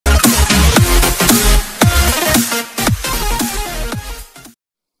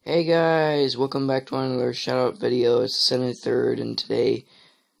Hey guys, welcome back to another shoutout video. It's the 73rd, and today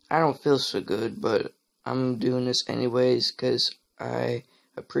I don't feel so good, but I'm doing this anyways because I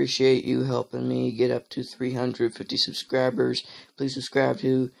appreciate you helping me get up to 350 subscribers. Please subscribe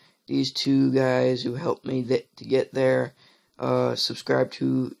to these two guys who helped me to get there. Subscribe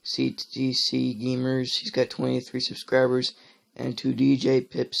to CTC Gamers, he's got 23 subscribers, and to DJ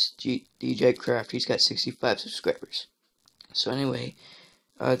Pips DJ Craft, he's got 65 subscribers. So anyway,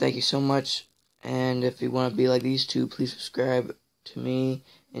 thank you so much, and if you want to be like these two, please subscribe to me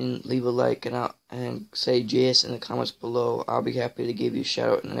and leave a like, and say JS in the comments below. I'll be happy to give you a shout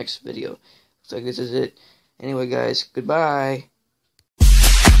out in the next video. So this is it. Anyway guys, goodbye.